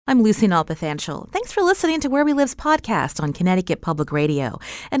I'm Lucy Nalpathanchel. Thanks for listening to Where We Live's podcast on Connecticut Public Radio.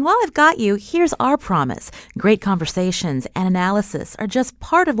 And while I've got you, here's our promise. Great conversations and analysis are just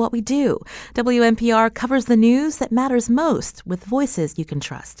part of what we do. WNPR covers the news that matters most with voices you can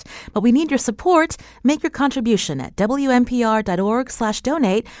trust. But we need your support. Make your contribution at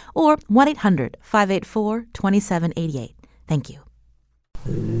WNPR.org/donate or 1-800-584-2788. Thank you.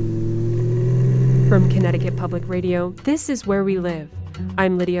 From Connecticut Public Radio, this is Where We Live.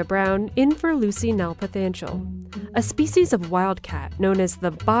 I'm Lydia Brown, in for Lucy Nalpathanchel. A species of wildcat known as the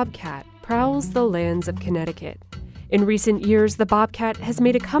bobcat prowls the lands of Connecticut. In recent years, the bobcat has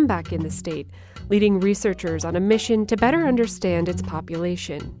made a comeback in the state, leading researchers on a mission to better understand its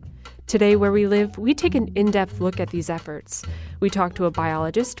population. Today, Where We Live, we take an in-depth look at these efforts. We talk to a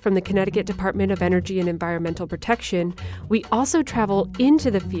biologist from the Connecticut Department of Energy and Environmental Protection. We also travel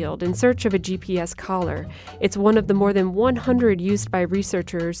into the field in search of a GPS collar. It's one of the more than 100 used by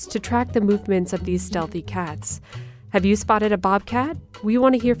researchers to track the movements of these stealthy cats. Have you spotted a bobcat? We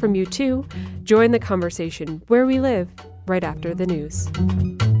want to hear from you too. Join the conversation Where We Live right after the news.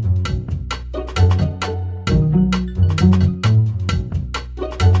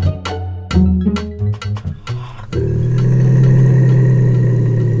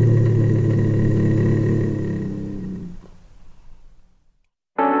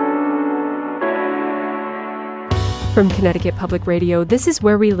 From Connecticut Public Radio, this is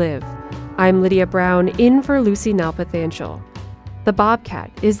Where We Live. I'm Lydia Brown, in for Lucy Nalpathanchel. The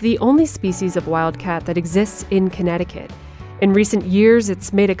bobcat is the only species of wildcat that exists in Connecticut. In recent years,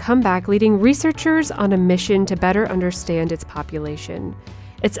 it's made a comeback, leading researchers on a mission to better understand its population.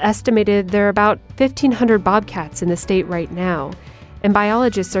 It's estimated there are about 1,500 bobcats in the state right now, and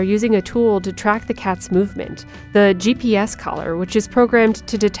biologists are using a tool to track the cat's movement, the GPS collar, which is programmed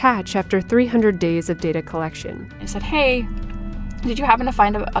to detach after 300 days of data collection. I said, "Hey, did you happen to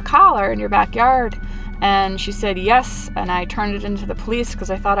find a collar in your backyard?" And she said, "Yes," and I turned it into the police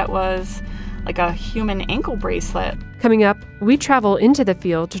because I thought it was like a human ankle bracelet. Coming up, we travel into the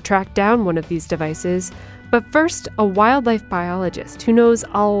field to track down one of these devices. But first, a wildlife biologist who knows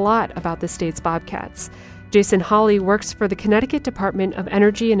a lot about the state's bobcats. Jason Hawley works for the Connecticut Department of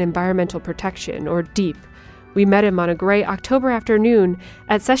Energy and Environmental Protection, or DEEP. We met him on a gray October afternoon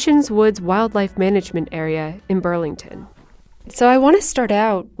at Sessions Woods Wildlife Management Area in Burlington. So I want to start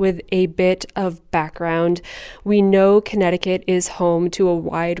out with a bit of background. We know Connecticut is home to a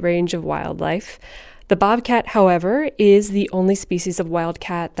wide range of wildlife. The bobcat, however, is the only species of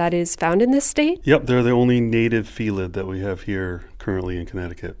wildcat that is found in this state? Yep, they're the only native felid that we have here currently in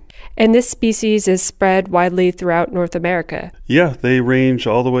Connecticut. And this species is spread widely throughout North America. Yeah, they range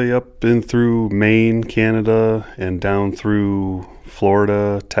all the way up in through Maine, Canada, and down through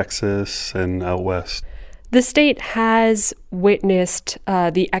Florida, Texas, and out west. The state has witnessed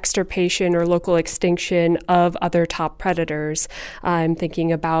the extirpation or local extinction of other top predators. I'm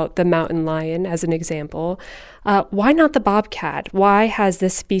thinking about the mountain lion as an example. Why not the bobcat? Why has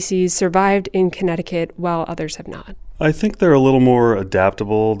this species survived in Connecticut while others have not? I think they're a little more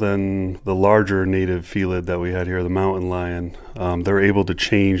adaptable than the larger native felid that we had here, the mountain lion. They're able to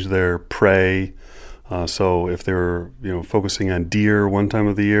change their prey. So if they were, focusing on deer one time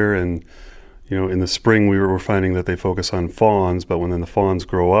of the year, and in the spring we were finding that they focus on fawns, but when then the fawns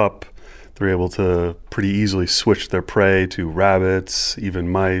grow up, they're able to pretty easily switch their prey to rabbits, even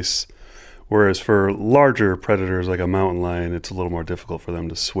mice. Whereas for larger predators like a mountain lion, it's a little more difficult for them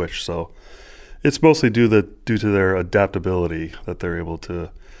to switch. So it's mostly due to their adaptability that they're able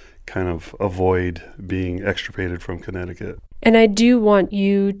to kind of avoid being extirpated from Connecticut. And I do want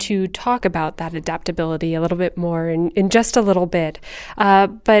you to talk about that adaptability a little bit more in just a little bit.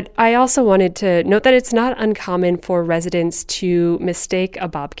 But I also wanted to note that it's not uncommon for residents to mistake a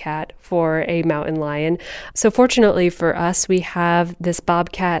bobcat for a mountain lion. So fortunately for us, we have this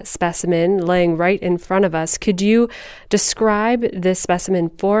bobcat specimen laying right in front of us. Could you describe this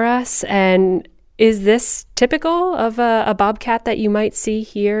specimen for us? And is this typical of a bobcat that you might see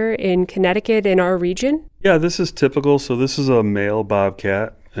here in Connecticut in our region? Yeah, this is typical. So this is a male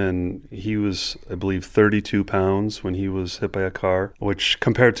bobcat, and he was, I believe, 32 pounds when he was hit by a car, which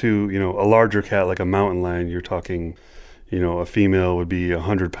compared to, a larger cat like a mountain lion, you're talking, a female would be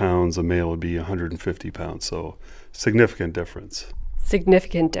 100 pounds, a male would be 150 pounds. So significant difference.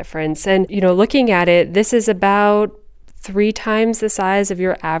 Significant difference. And, looking at it, this is about 3 times the size of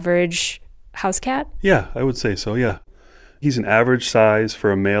your average house cat? Yeah, I would say so, yeah. He's an average size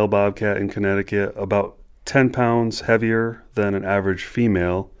for a male bobcat in Connecticut, about 10 pounds heavier than an average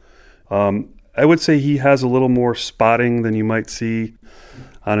female. I would say he has a little more spotting than you might see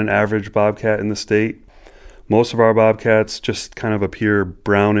on an average bobcat in the state. Most of our bobcats just kind of appear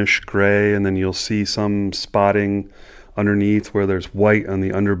brownish gray, and then you'll see some spotting underneath where there's white on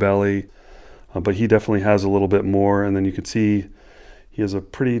the underbelly. But he definitely has a little bit more, and then you can see he has a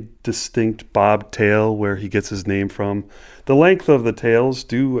pretty distinct bob tail where he gets his name from. The length of the tails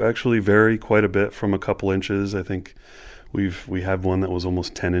do actually vary quite a bit, from a couple inches. I think we had one that was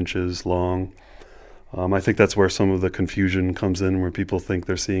almost 10 inches long. I think that's where some of the confusion comes in, where people think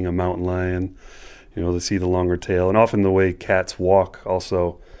they're seeing a mountain lion. They see the longer tail. And often the way cats walk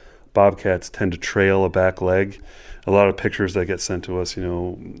also, bobcats tend to trail a back leg. A lot of pictures that get sent to us,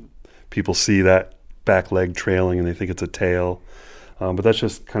 people see that back leg trailing and they think it's a tail. But that's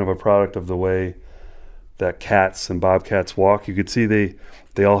just kind of a product of the way that cats and bobcats walk. You could see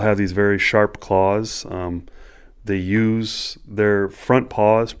they all have these very sharp claws. They use their front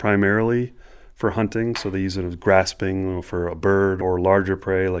paws primarily for hunting, so they use it as grasping for a bird or larger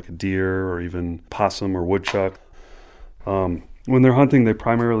prey like a deer or even possum or woodchuck. When they're hunting, they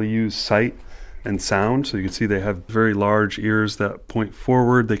primarily use sight and sound. So you can see they have very large ears that point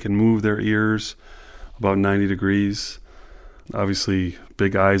forward. They can move their ears about 90 degrees. Obviously,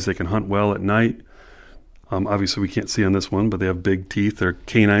 big eyes. They can hunt well at night. Obviously, we can't see on this one, but they have big teeth. They're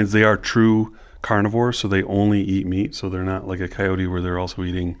canines. They are true carnivores, so they only eat meat. So they're not like a coyote where they're also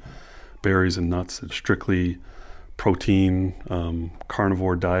eating berries and nuts. It's strictly protein,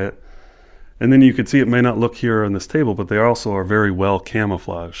 carnivore diet. And then you can see, it may not look here on this table, but they also are very well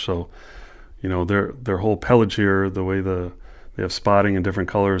camouflaged. So, their whole pelage here, the way they have spotting in different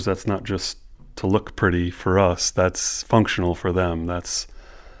colors, that's not just to look pretty for us. That's functional for them. That's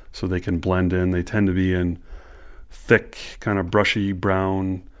so they can blend in. They tend to be in thick, kind of brushy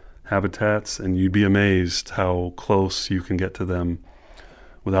brown habitats, and you'd be amazed how close you can get to them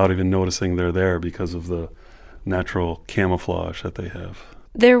without even noticing they're there because of the natural camouflage that they have.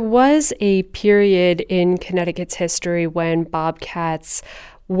 There was a period in Connecticut's history when bobcats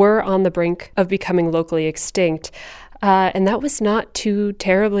were on the brink of becoming locally extinct, and that was not too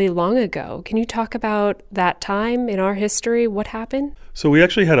terribly long ago. Can you talk about that time in our history? What happened? So we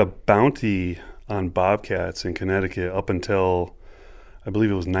actually had a bounty on bobcats in Connecticut up until, I believe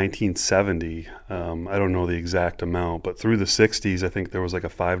it was 1970. I don't know the exact amount, but through the 60s, I think there was like a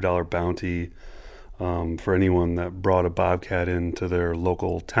 $5 bounty for anyone that brought a bobcat into their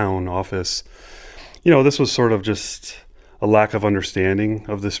local town office. This was sort of just a lack of understanding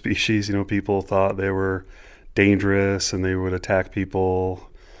of the species. People thought they were dangerous and they would attack people.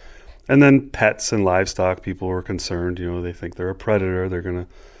 And then pets and livestock, people were concerned. They think they're a predator. They're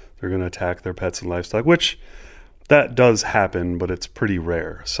gonna attack their pets and livestock, which that does happen, but it's pretty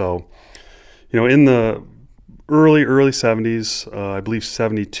rare. So, in the early 70s, I believe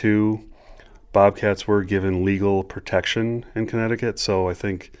 72, bobcats were given legal protection in Connecticut. So I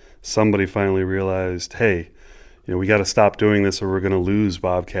think somebody finally realized, hey, we got to stop doing this or we're going to lose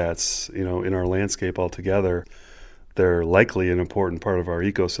bobcats, in our landscape altogether. They're likely an important part of our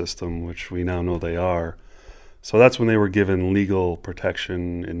ecosystem, which we now know they are. So that's when they were given legal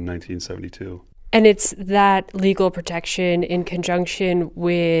protection in 1972. And it's that legal protection in conjunction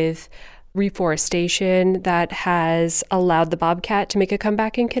with reforestation that has allowed the bobcat to make a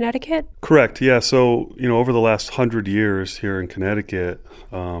comeback in Connecticut? Correct, yeah. So, over the last 100 years here in Connecticut,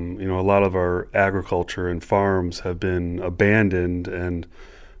 a lot of our agriculture and farms have been abandoned and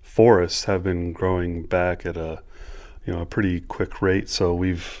forests have been growing back at a pretty quick rate. So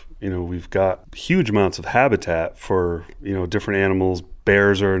we've got huge amounts of habitat for, different animals.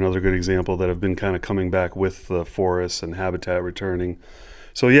 Bears are another good example that have been kind of coming back with the forests and habitat returning.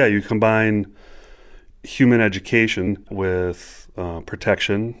 So yeah, you combine human education with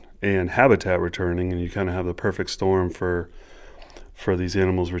protection and habitat returning, and you kind of have the perfect storm for these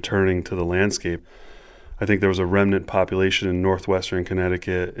animals returning to the landscape. I think there was a remnant population in northwestern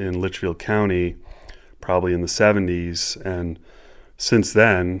Connecticut in Litchfield County, probably in the 70s, and since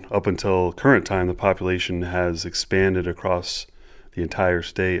then, up until current time, the population has expanded across the entire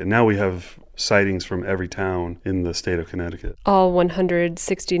state, and now we have sightings from every town in the state of Connecticut. All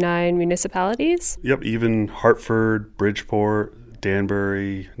 169 municipalities? Yep, even Hartford, Bridgeport,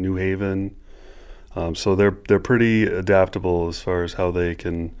 Danbury, New Haven. So they're pretty adaptable as far as how they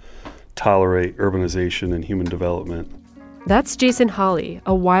can tolerate urbanization and human development. That's Jason Hawley,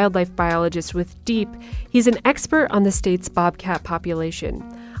 a wildlife biologist with DEEP. He's an expert on the state's bobcat population.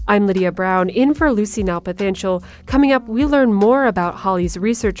 I'm Lydia Brown, in for Lucy Nalpathanchel. Coming up, we learn more about Hawley's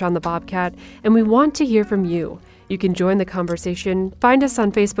research on the bobcat, and we want to hear from you. You can join the conversation. Find us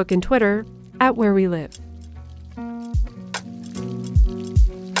on Facebook and Twitter at Where We Live.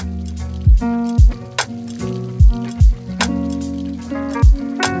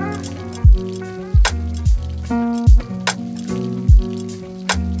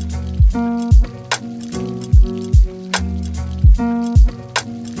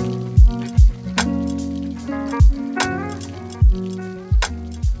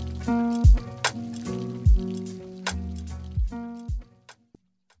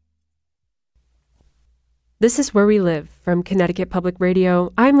 This is Where We Live from Connecticut Public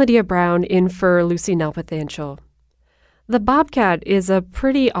Radio. I'm Lydia Brown, in for Lucy Nalpathanchel. The bobcat is a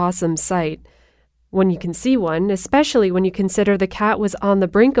pretty awesome sight when you can see one, especially when you consider the cat was on the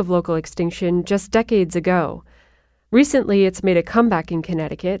brink of local extinction just decades ago. Recently, it's made a comeback in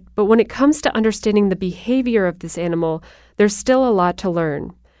Connecticut, but when it comes to understanding the behavior of this animal, there's still a lot to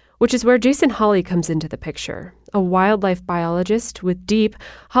learn, which is where Jason Hawley comes into the picture. A wildlife biologist with DEEP,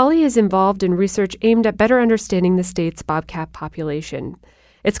 Hawley is involved in research aimed at better understanding the state's bobcat population.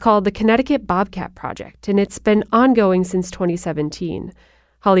 It's called the Connecticut Bobcat Project, and it's been ongoing since 2017.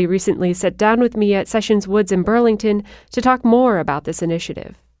 Hawley recently sat down with me at Sessions Woods in Burlington to talk more about this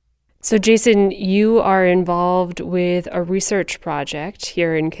initiative. So, Jason, you are involved with a research project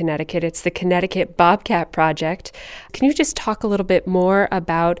here in Connecticut. It's the Connecticut Bobcat Project. Can you just talk a little bit more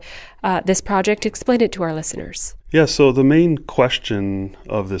about this project? Explain it to our listeners. Yeah, so the main question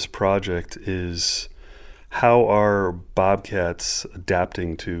of this project is, how are bobcats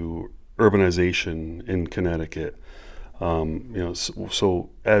adapting to urbanization in Connecticut? So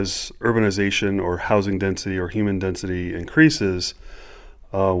as urbanization or housing density or human density increases,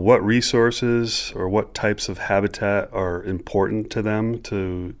 what resources or what types of habitat are important to them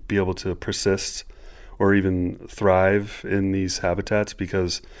to be able to persist or even thrive in these habitats?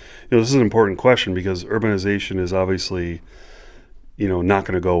 Because this is an important question, because urbanization is obviously not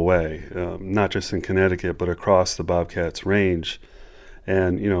going to go away, not just in Connecticut, but across the bobcat's range.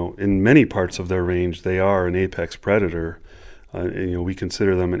 And, in many parts of their range, they are an apex predator. We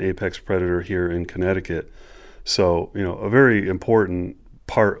consider them an apex predator here in Connecticut. So, a very important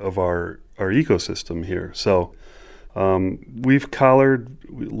part of our ecosystem here. So we've collared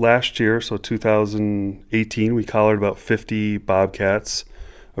last year, so 2018, we collared about 50 bobcats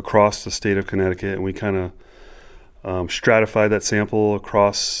across the state of Connecticut, and we kind of stratified that sample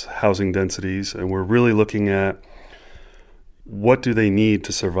across housing densities, and we're really looking at what do they need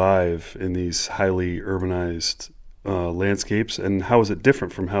to survive in these highly urbanized landscapes, and how is it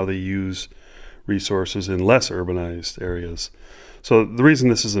different from how they use resources in less urbanized areas. So the reason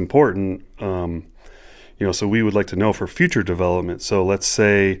this is important, so we would like to know for future development. So let's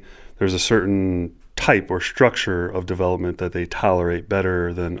say there's a certain type or structure of development that they tolerate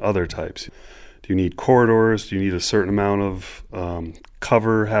better than other types. Do you need corridors? Do you need a certain amount of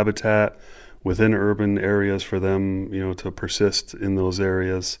cover habitat within urban areas for them, to persist in those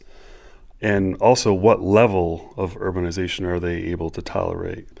areas? And also, what level of urbanization are they able to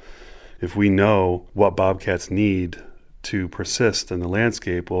tolerate? If we know what bobcats need to persist in the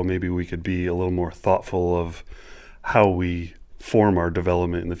landscape, well, maybe we could be a little more thoughtful of how we form our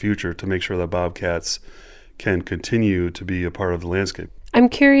development in the future to make sure that bobcats can continue to be a part of the landscape. I'm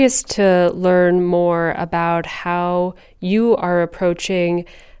curious to learn more about how you are approaching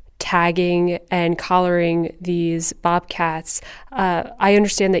tagging and collaring these bobcats. I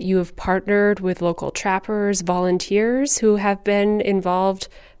understand that you have partnered with local trappers, volunteers who have been involved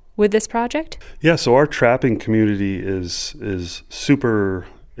with this project? Yeah, so our trapping community is super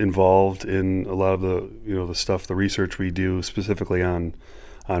involved in a lot of the stuff, the research we do specifically on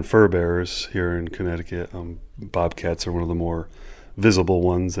fur bearers here in Connecticut. Bobcats are one of the more visible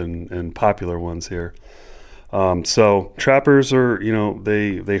ones and popular ones here. So trappers are,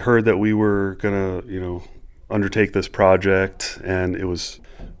 they heard that we were gonna, undertake this project, and it was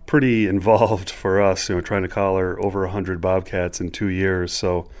pretty involved for us, trying to collar over 100 bobcats in 2 years.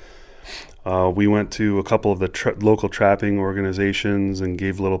 So we went to a couple of the local trapping organizations and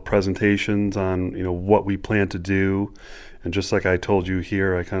gave little presentations on, what we plan to do. And just like I told you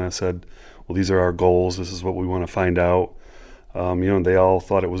here, I kind of said, well, these are our goals. This is what we want to find out. And they all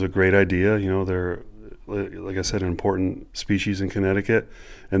thought it was a great idea. They're, like I said, an important species in Connecticut,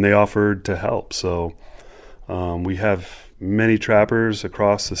 and they offered to help. So we have many trappers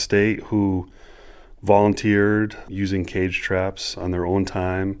across the state who volunteered using cage traps on their own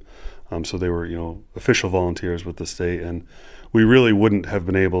time. So they were, official volunteers with the state, and we really wouldn't have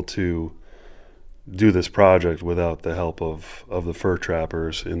been able to do this project without the help of the fur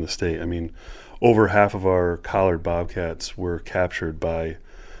trappers in the state. I mean, over half of our collared bobcats were captured by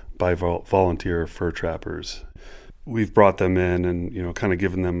volunteer fur trappers. We've brought them in and, kind of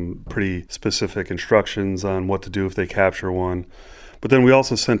given them pretty specific instructions on what to do if they capture one. But then we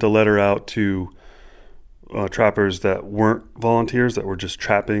also sent a letter out to trappers that weren't volunteers, that were just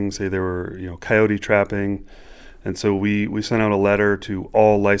trapping, say they were, coyote trapping. And so we sent out a letter to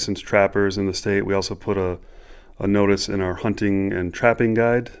all licensed trappers in the state. We also put a notice in our hunting and trapping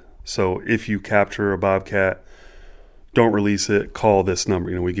guide. So if you capture a bobcat, don't release it, call this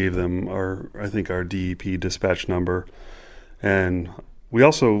number. We gave them our DEP dispatch number. And we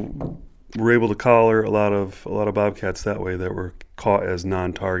also were able to collar a lot of bobcats that way that were caught as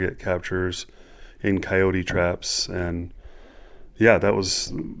non-target captures in coyote traps. And yeah,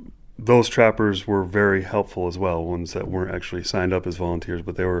 those trappers were very helpful as well, ones that weren't actually signed up as volunteers,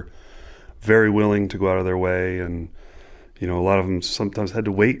 but they were very willing to go out of their way. And a lot of them sometimes had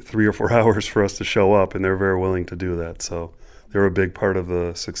to wait 3 or 4 hours for us to show up, and they were very willing to do that. So they were a big part of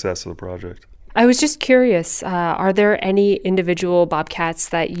the success of the project. I was just curious, are there any individual bobcats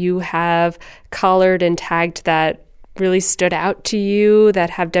that you have collared and tagged that really stood out to you,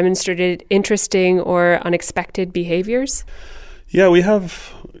 that have demonstrated interesting or unexpected behaviors? Yeah, we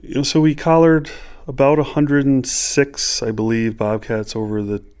have, so we collared about 106, I believe, bobcats over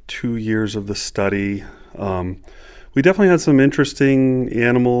the 2 years of the study. We definitely had some interesting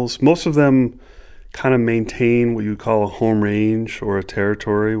animals. Most of them kind of maintain what you would call a home range or a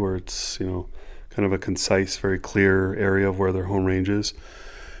territory where it's, kind of a concise, very clear area of where their home range is.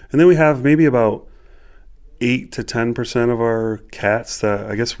 And then we have maybe about 8 to 10% of our cats that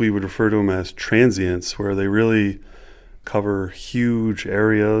I guess we would refer to them as transients, where they really cover huge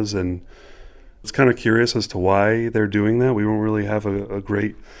areas. And it's kind of curious as to why they're doing that. We don't really have a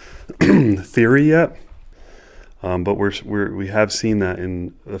great theory yet. But we have seen that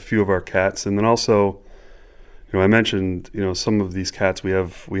in a few of our cats. And then also, I mentioned, some of these cats we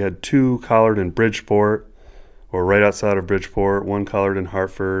had 2 collared in Bridgeport, or right outside of Bridgeport, 1 collared in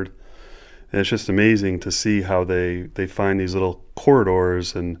Hartford. And it's just amazing to see how they find these little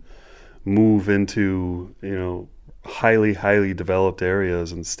corridors and move into, highly, highly developed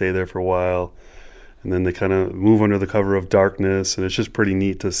areas and stay there for a while. And then they kind of move under the cover of darkness. And it's just pretty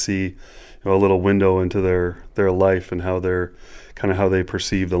neat to see a little window into their life and how they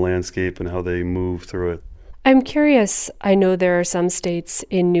perceive the landscape and how they move through it. I'm curious, I know there are some states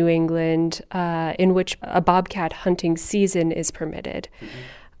in New England in which a bobcat hunting season is permitted.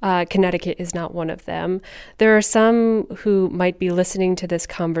 Connecticut is not one of them. There are some who might be listening to this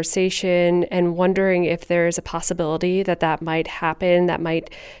conversation and wondering if there's a possibility that might happen, that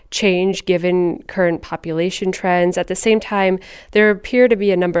might change given current population trends. At the same time, there appear to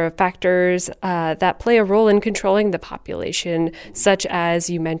be a number of factors that play a role in controlling the population, such as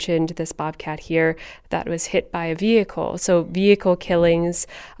you mentioned this bobcat here that was hit by a vehicle. So vehicle killings,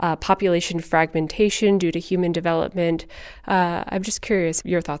 population fragmentation due to human development. I'm just curious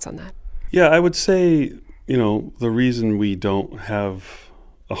your thoughts on that. Yeah, I would say, the reason we don't have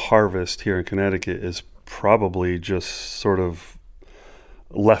a harvest here in Connecticut is probably just sort of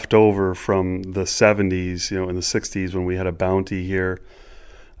left over from the 70s, in the 60s when we had a bounty here.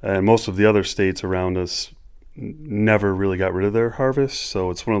 And most of the other states around us never really got rid of their harvests. So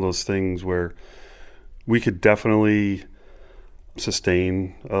it's one of those things where we could definitely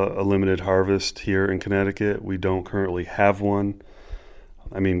sustain a limited harvest here in Connecticut. We don't currently have one.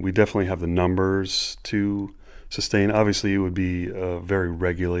 I mean, we definitely have the numbers to sustain. Obviously, it would be a very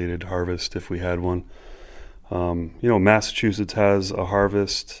regulated harvest if we had one. Massachusetts has a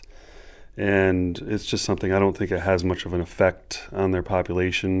harvest, and it's just something I don't think it has much of an effect on their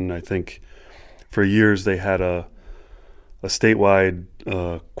population. I think for years they had a statewide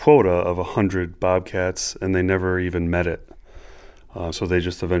quota of 100 bobcats, and they never even met it. So they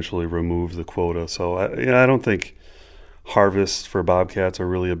just eventually removed the quota. So I don't think harvests for bobcats are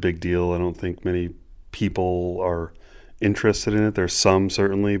really a big deal. I don't think many people are interested in it. There's some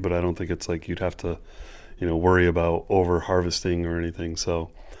certainly, but I don't think it's like you'd have to, worry about over harvesting or anything.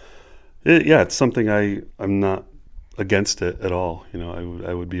 So it's something I'm not against it at all.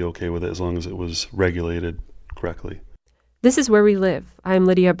 I would be okay with it as long as it was regulated correctly. This is Where We Live. I'm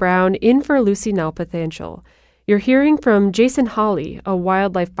Lydia Brown, in for Lucy Nalpathanchel. You're hearing from Jason Hawley, a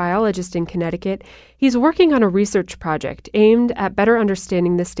wildlife biologist in Connecticut. He's working on a research project aimed at better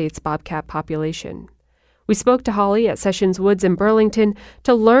understanding the state's bobcat population. We spoke to Hawley at Sessions Woods in Burlington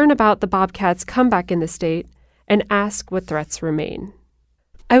to learn about the bobcat's comeback in the state and ask what threats remain.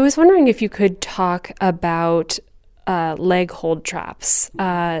 I was wondering if you could talk about leg hold traps.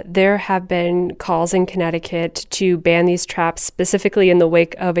 There have been calls in Connecticut to ban these traps, specifically in the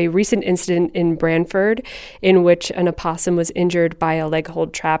wake of a recent incident in Branford in which an opossum was injured by a leg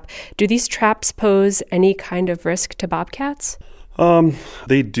hold trap. Do these traps pose any kind of risk to bobcats?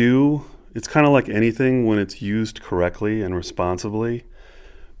 They do. It's kind of like anything when it's used correctly and responsibly.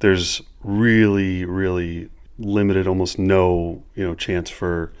 There's really, really limited, almost no, chance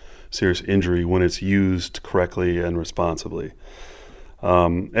for serious injury when it's used correctly and responsibly.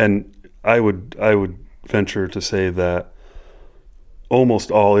 And I would venture to say that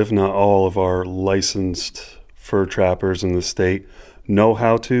almost all, if not all, of our licensed fur trappers in the state know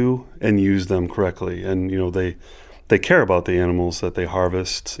how to and use them correctly. And, they they care about the animals that they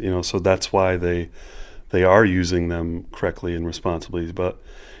harvest, so that's why they are using them correctly and responsibly. But,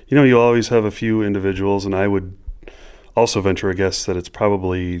 you always have a few individuals, and I would also venture a guess that it's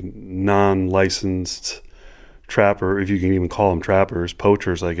probably non-licensed trapper, if you can even call them trappers,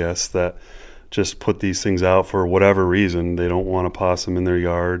 poachers, I guess, that just put these things out for whatever reason. They don't want a possum in their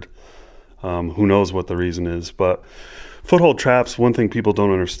yard. Who knows what the reason is. But foothold traps, one thing people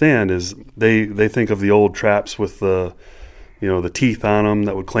don't understand is they think of the old traps with the teeth on them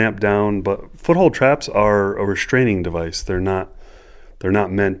that would clamp down. But foothold traps are a restraining device. They're not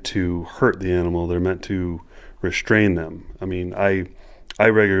meant to hurt the animal. They're meant to restrain them. I mean, I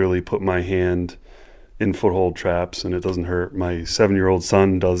regularly put my hand in foothold traps, and it doesn't hurt. My 7-year-old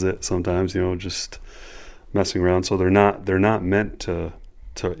son does it sometimes, just messing around. So they're not meant to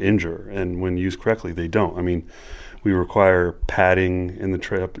injure, and when used correctly, they don't. I mean, we require padding in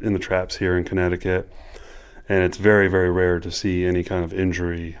the traps here in Connecticut, and it's very, very rare to see any kind of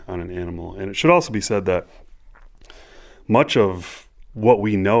injury on an animal. And it should also be said that much of what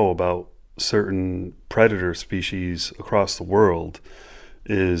we know about certain predator species across the world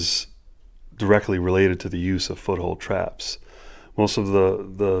is directly related to the use of foothold traps. Most of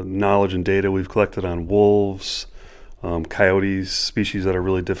the knowledge and data we've collected on wolves, coyotes, species that are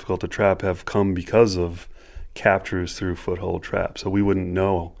really difficult to trap, have come because of captures through foothold traps. So we wouldn't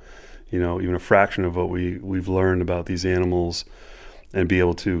know, even a fraction of what we've learned about these animals and be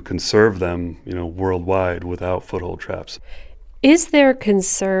able to conserve them, worldwide without foothold traps. Is there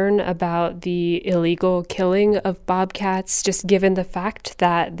concern about the illegal killing of bobcats, just given the fact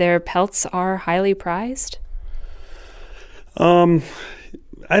that their pelts are highly prized?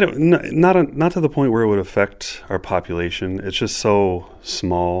 I don't, not to the point where it would affect our population. It's just so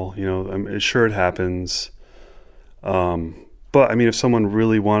small, sure it happens. But I mean, if someone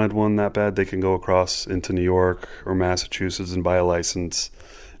really wanted one that bad, they can go across into New York or Massachusetts and buy a license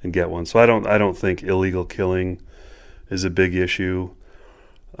and get one. So I don't think illegal killing is a big issue.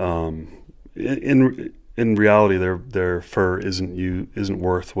 In reality, their fur isn't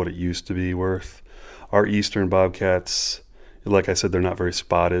worth what it used to be worth. Our eastern bobcats, like I said, they're not very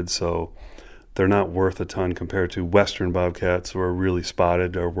spotted, so they're not worth a ton compared to western bobcats, who are really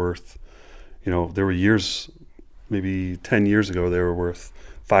spotted, are worth, there were years, maybe 10 years ago, they were worth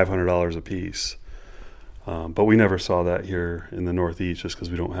 $500 a piece. But we never saw that here in the Northeast just because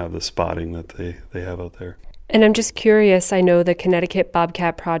we don't have the spotting that they have out there. And I'm just curious, I know the Connecticut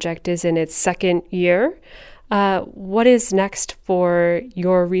Bobcat Project is in its second year. What is next for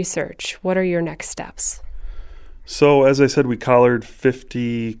your research? What are your next steps? So, as I said, we collared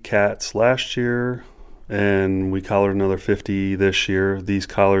 50 cats last year, and we collared another 50 this year. These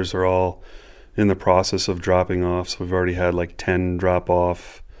collars are all in the process of dropping off, so we've already had like 10 drop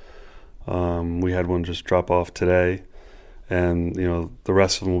off. We had one just drop off today, and the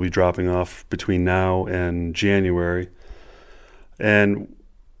rest of them will be dropping off between now and January. And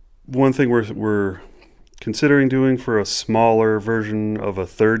one thing we're considering doing for a smaller version of a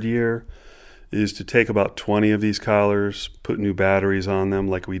third year is to take about 20 of these collars, put new batteries on them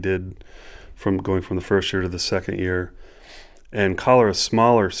like we did from going from the first year to the second year, and collar a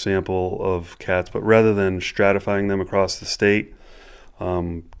smaller sample of cats, but rather than stratifying them across the state,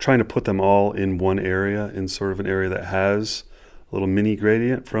 trying to put them all in one area, in sort of an area that has a little mini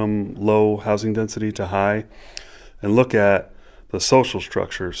gradient from low housing density to high, and look at the social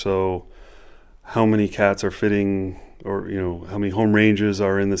structure. So how many cats are fitting, or how many home ranges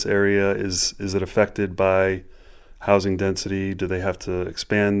are in this area? Is it affected by housing density? Do they have to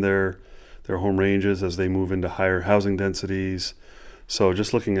expand their home ranges as they move into higher housing densities? So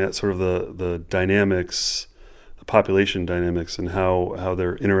just looking at sort of the dynamics, the population dynamics, and how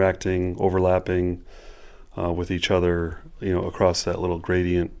they're interacting, overlapping with each other, across that little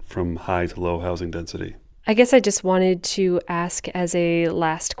gradient from high to low housing density. I guess I just wanted to ask as a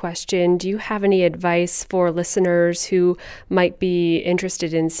last question, do you have any advice for listeners who might be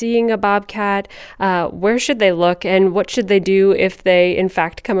interested in seeing a bobcat? Where should they look, and what should they do if they in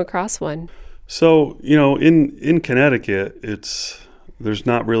fact come across one? So, in Connecticut, there's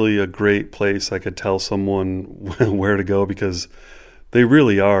not really a great place I could tell someone where to go, because they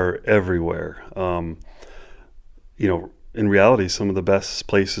really are everywhere. In reality, some of the best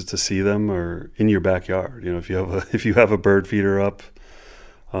places to see them are in your backyard. If you have a bird feeder up,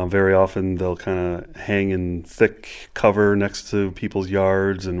 very often they'll kind of hang in thick cover next to people's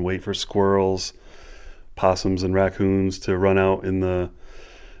yards and wait for squirrels, possums, and raccoons to run out in the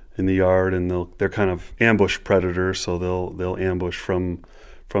yard, and they're kind of ambush predators, so they'll ambush from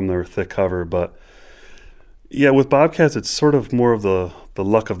their thick cover. But Yeah, with bobcats, it's sort of more of the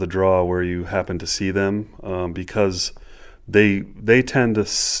luck of the draw where you happen to see them because they tend to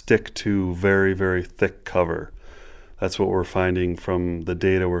stick to very, very thick cover. That's what we're finding from the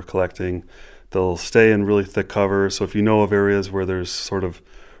data we're collecting. They'll stay in really thick cover. So if you know of areas where there's sort of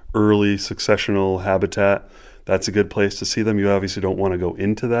early successional habitat, that's a good place to see them. You obviously don't want to go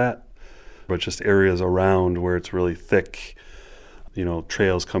into that, but just areas around where it's really thick,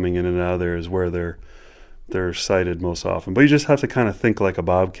 trails coming in and out of there is where they're sighted most often. But you just have to kind of think like a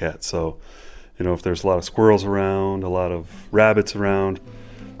bobcat. So, if there's a lot of squirrels around, a lot of rabbits around,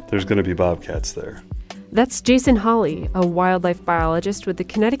 there's going to be bobcats there. That's Jason Hawley, a wildlife biologist with the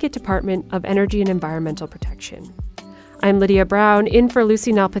Connecticut Department of Energy and Environmental Protection. I'm Lydia Brown, in for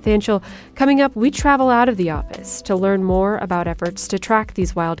Lucy Nalpathanchel. Coming up, we travel out of the office to learn more about efforts to track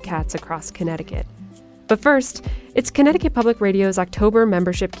these wildcats across Connecticut. But first, it's Connecticut Public Radio's October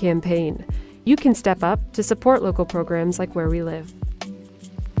membership campaign. You can step up to support local programs like Where We Live.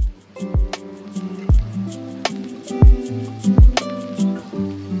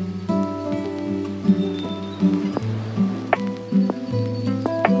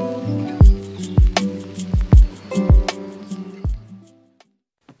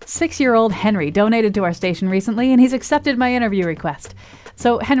 Six-year-old Henry donated to our station recently, and he's accepted my interview request.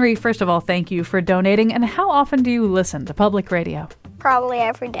 So, Henry, first of all, thank you for donating. And how often do you listen to public radio? Probably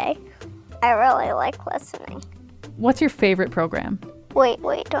every day. I really like listening. What's your favorite program? Wait,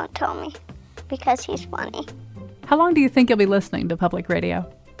 don't tell me. Because he's funny. How long do you think you'll be listening to public radio?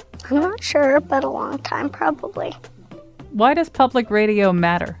 I'm not sure, but a long time probably. Why does public radio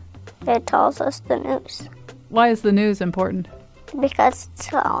matter? It tells us the news. Why is the news important? Because it's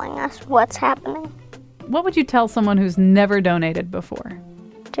telling us what's happening. What would you tell someone who's never donated before?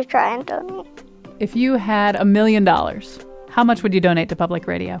 To try and donate. If you had $1 million, how much would you donate to public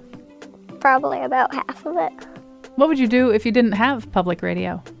radio? Probably about half of it. What would you do if you didn't have public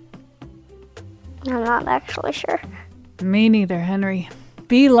radio? I'm not actually sure. Me neither, Henry.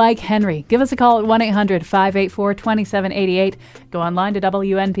 Be like Henry. Give us a call at 1-800-584-2788. Go online to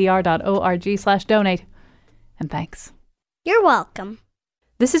wnpr.org/donate. And thanks. You're welcome.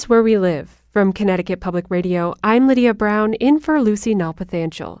 This is Where We Live. From Connecticut Public Radio, I'm Lydia Brown, in for Lucy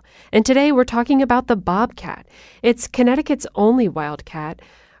Nalpathanchel. And today we're talking about the bobcat. It's Connecticut's only wildcat.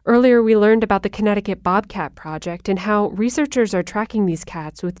 Earlier we learned about the Connecticut Bobcat Project and how researchers are tracking these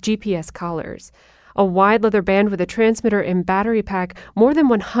cats with GPS collars. A wide leather band with a transmitter and battery pack, more than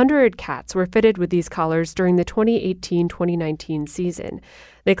 100 cats were fitted with these collars during the 2018-2019 season.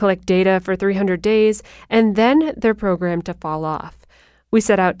 They collect data for 300 days, and then they're programmed to fall off. We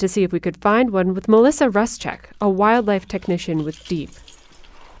set out to see if we could find one with Melissa Ruschek, a wildlife technician with DEEP.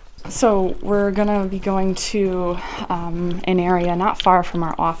 So we're going to be going to an area not far from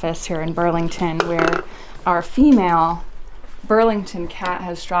our office here in Burlington where our female Burlington cat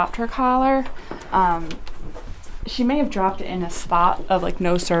has dropped her collar. She may have dropped it in a spot of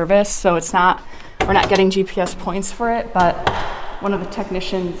no service, so we're not getting GPS points for it, but one of the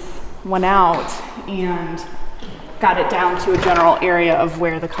technicians went out and got it down to a general area of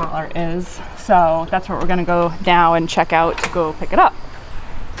where the collar is. So that's where we're going to go now and check out to go pick it up.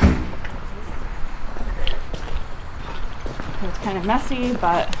 It's kind of messy,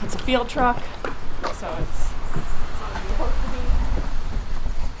 but it's a field truck, so it's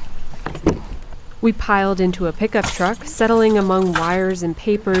We piled into a pickup truck, settling among wires and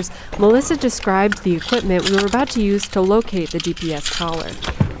papers. Melissa described the equipment we were about to use to locate the GPS collar.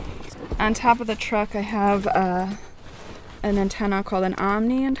 On top of the truck, I have an antenna called an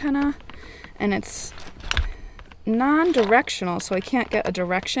Omni antenna, and it's non-directional, so I can't get a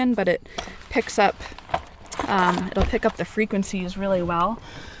direction, but it picks up, it'll pick up the frequencies really well.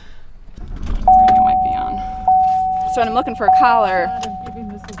 It might be on. So when I'm looking for a collar,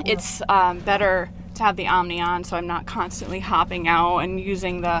 it's better to have the Omni on, so I'm not constantly hopping out and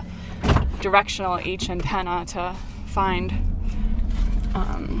using the directional H antenna to find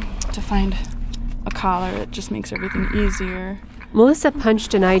a collar. It just makes everything easier. Melissa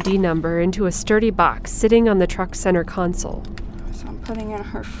punched an ID number into a sturdy box sitting on the truck center console. So I'm putting in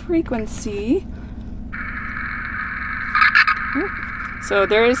her frequency. So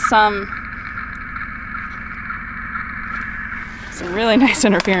there is some really nice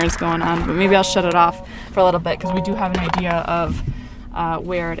interference going on, but maybe I'll shut it off for a little bit because we do have an idea of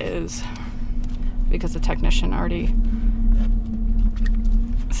where it is because the technician already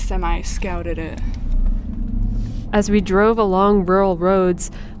semi-scouted it. As we drove along rural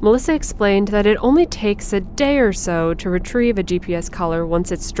roads, Melissa explained that it only takes a day or so to retrieve a GPS collar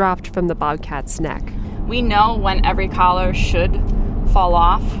once it's dropped from the bobcat's neck. We know when every collar should fall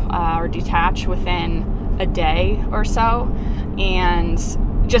off or detach within a day or so, and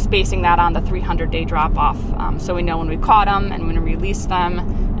just basing that on the 300-day drop-off. So we know when we caught them and when we released them,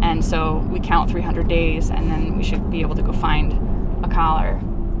 and so we count 300 days, and then we should be able to go find a collar.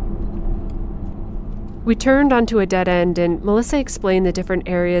 We turned onto a dead end, and Melissa explained the different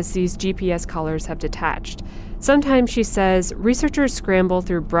areas these GPS collars have detached. Sometimes, she says, researchers scramble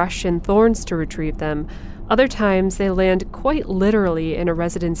through brush and thorns to retrieve them. Other times, they land quite literally in a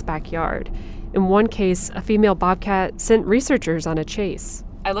resident's backyard. In one case, a female bobcat sent researchers on a chase.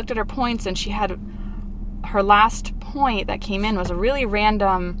 I looked at her points, and she had her last point that came in was a really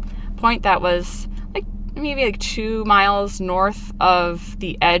random point that was maybe 2 miles north of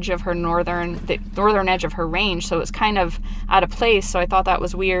the edge of her northern edge of her range, so it was kind of out of place. So I thought that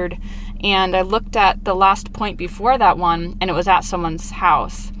was weird, and I looked at the last point before that one, and it was at someone's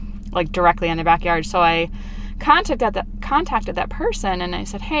house, like directly in the backyard. So I contacted that person, and I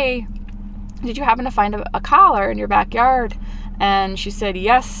said, "Hey, did you happen to find a collar in your backyard?" And she said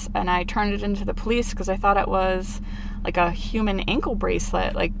yes, and I turned it into the police because I thought it was like a human ankle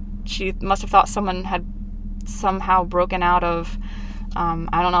bracelet. Like, she must have thought someone had somehow broken out of,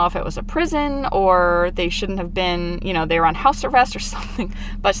 I don't know if it was a prison, or they shouldn't have been, they were on house arrest or something.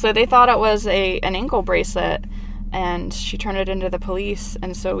 But so they thought it was an ankle bracelet, and she turned it into the police.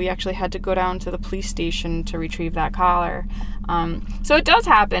 And so we actually had to go down to the police station to retrieve that collar. So it does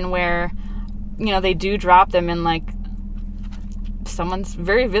happen where, they do drop them in someone's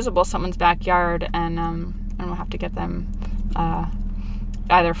backyard, and we'll have to get them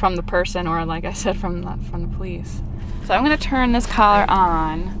either from the person or, like I said, from the police. So I'm going to turn this collar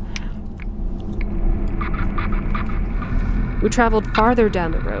on. We traveled farther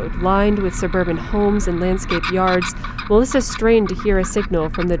down the road, lined with suburban homes and landscape yards. Melissa strained to hear a signal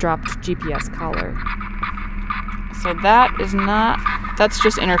from the dropped GPS collar. So that's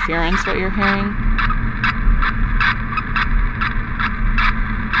just interference, what you're hearing.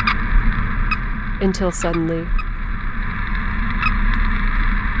 Until suddenly.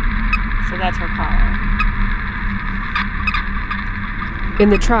 So that's her collar. In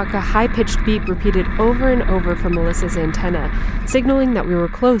the truck, a high-pitched beep repeated over and over from Melissa's antenna, signaling that we were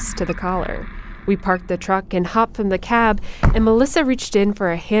close to the collar. We parked the truck and hopped from the cab, and Melissa reached in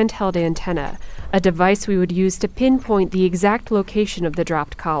for a handheld antenna, a device we would use to pinpoint the exact location of the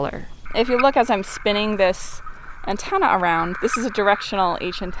dropped collar. If you look as I'm spinning this antenna around, this is a directional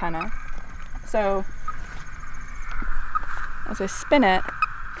H antenna. So as I spin it,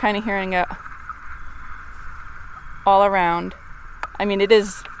 kind of hearing it all around. I mean, it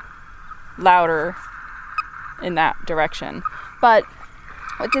is louder in that direction. But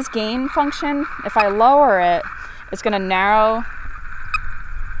with this gain function, if I lower it, it's going to narrow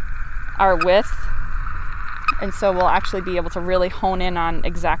our width. And so we'll actually be able to really hone in on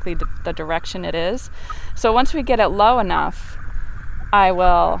exactly the direction it is. So once we get it low enough, I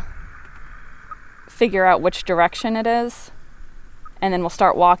will figure out which direction it is, and then we'll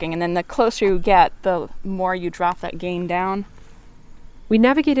start walking. And then the closer you get, the more you drop that gain down. We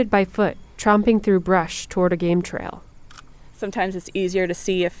navigated by foot, tromping through brush toward a game trail. Sometimes it's easier to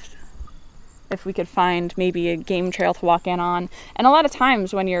see if we could find maybe a game trail to walk in on. And a lot of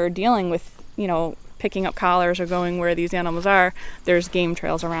times when you're dealing with, picking up collars or going where these animals are, there's game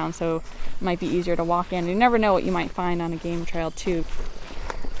trails around, so it might be easier to walk in. You never know what you might find on a game trail too.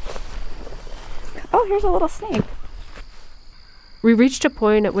 Oh, here's a little snake. We reached a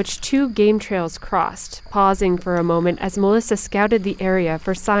point at which 2 game trails crossed, pausing for a moment as Melissa scouted the area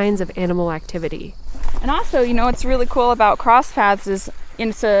for signs of animal activity. And also, what's really cool about cross paths is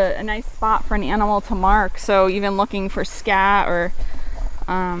it's a nice spot for an animal to mark. So even looking for scat or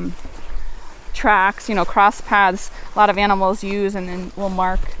tracks, cross paths, a lot of animals use, and then we'll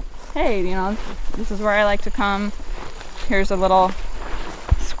mark, hey, this is where I like to come. Here's a little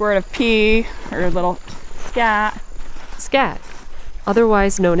squirt of pee or a little scat. Scat,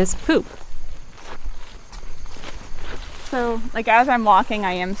 otherwise known as poop. So, as I'm walking,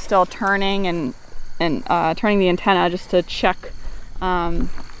 I am still turning and turning the antenna just to check.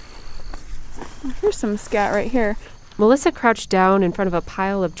 Here's some scat right here. Melissa crouched down in front of a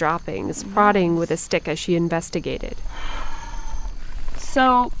pile of droppings, prodding with a stick as she investigated.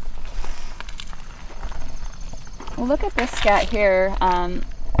 So, look at this scat here.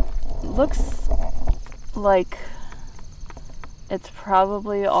 Looks like it's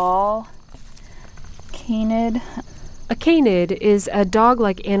probably all canid. A canid is a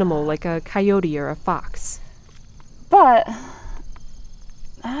dog-like animal, like a coyote or a fox. But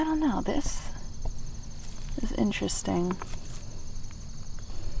I don't know, this is interesting.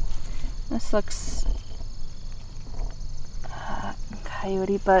 This looks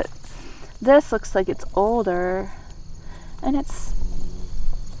coyote, but this looks like it's older, and it's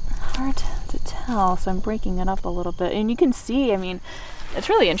hard to tell, so I'm breaking it up a little bit. And you can see, I mean, it's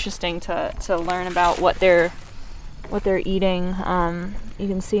really interesting to learn about what they're eating. You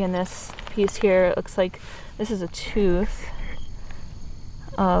can see in this piece here, it looks like this is a tooth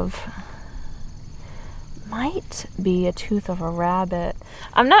of, might be a tooth of a rabbit.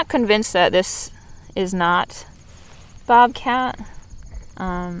 I'm not convinced that this is not bobcat.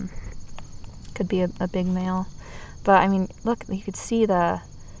 Could be a big male. But I mean, look, you could see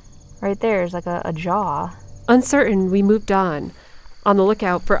right there is like a jaw. Uncertain, we moved on the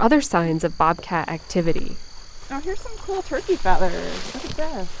lookout for other signs of bobcat activity. Oh, here's some cool turkey feathers. Look at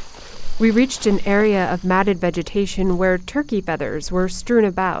this. We reached an area of matted vegetation where turkey feathers were strewn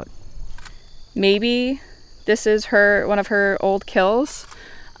about. Maybe this is one of her old kills.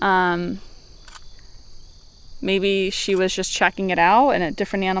 Maybe she was just checking it out and a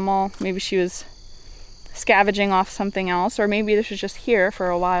different animal. Maybe she was scavenging off something else, or maybe this was just here for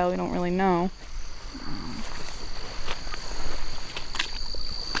a while. We don't really know.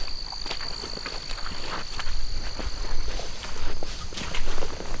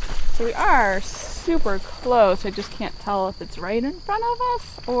 So we are super close. I just can't tell if it's right in front of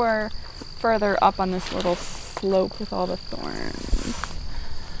us or further up on this little slope with all the thorns.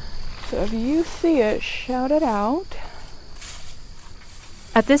 So if you see it, shout it out.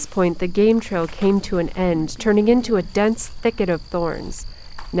 At this point, the game trail came to an end, turning into a dense thicket of thorns.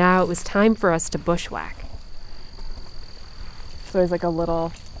 Now it was time for us to bushwhack. So there's like a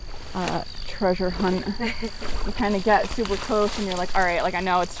little treasure hunt. You kind of get super close and you're like, all right, like I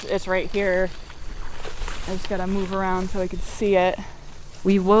know it's right here. I just gotta move around so I can see it.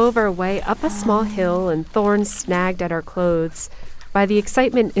 We wove our way up a small hill and thorns snagged at our clothes. By the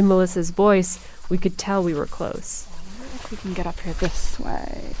excitement in Melissa's voice, we could tell we were close. I wonder if we can get up here this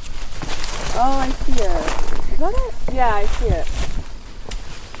way. Oh, I see it. Is that it? Yeah, I see it.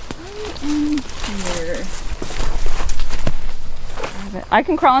 Right in here. Grab it. I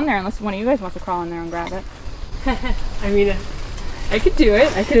can crawl in there unless one of you guys wants to crawl in there and grab it. I mean, I could do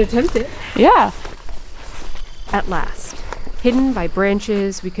it. I could attempt it. Yeah. At last, hidden by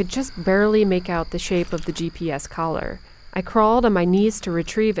branches, we could just barely make out the shape of the GPS collar. I crawled on my knees to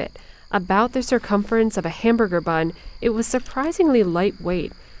retrieve it. About the circumference of a hamburger bun, it was surprisingly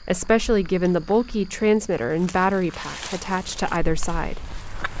lightweight, especially given the bulky transmitter and battery pack attached to either side.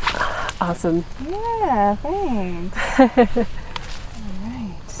 Awesome. Yeah, thanks. All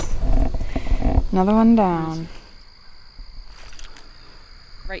right. Another one down.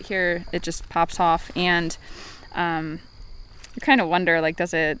 Right here, it just pops off, and you kind of wonder, like,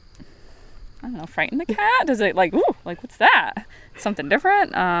 does it, I don't know, frighten the cat? Does it like, ooh, like what's that? Something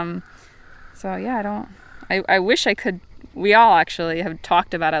different? So yeah, I wish I could, we all actually have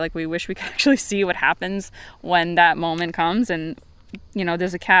talked about it, like we wish we could actually see what happens when that moment comes. And, you know,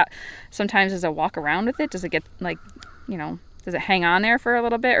 does a cat, sometimes does it walk around with it? Does it get like, you know, does it hang on there for a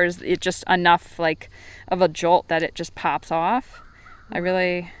little bit? Or is it just enough like of a jolt that it just pops off? I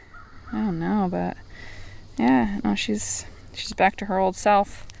don't know, but yeah, no, she's back to her old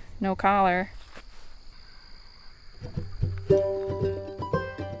self. No collar.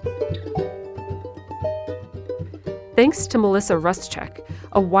 Thanks to Melissa Ruschek,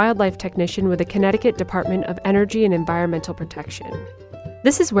 a wildlife technician with the Connecticut Department of Energy and Environmental Protection.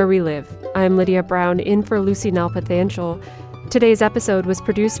 This is Where We Live. I'm Lydia Brown, in for Lucy Nalpathanchel. Today's episode was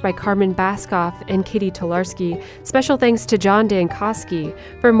produced by Carmen Baskoff and Katie Tolarski. Special thanks to John Dankosky.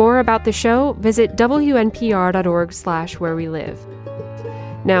 For more about the show, visit wnpr.org/wherewelive.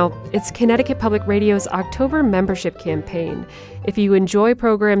 Now, it's Connecticut Public Radio's October membership campaign. If you enjoy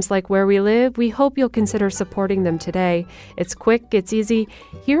programs like Where We Live, we hope you'll consider supporting them today. It's quick, it's easy.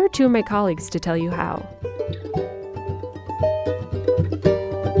 Here are two of my colleagues to tell you how.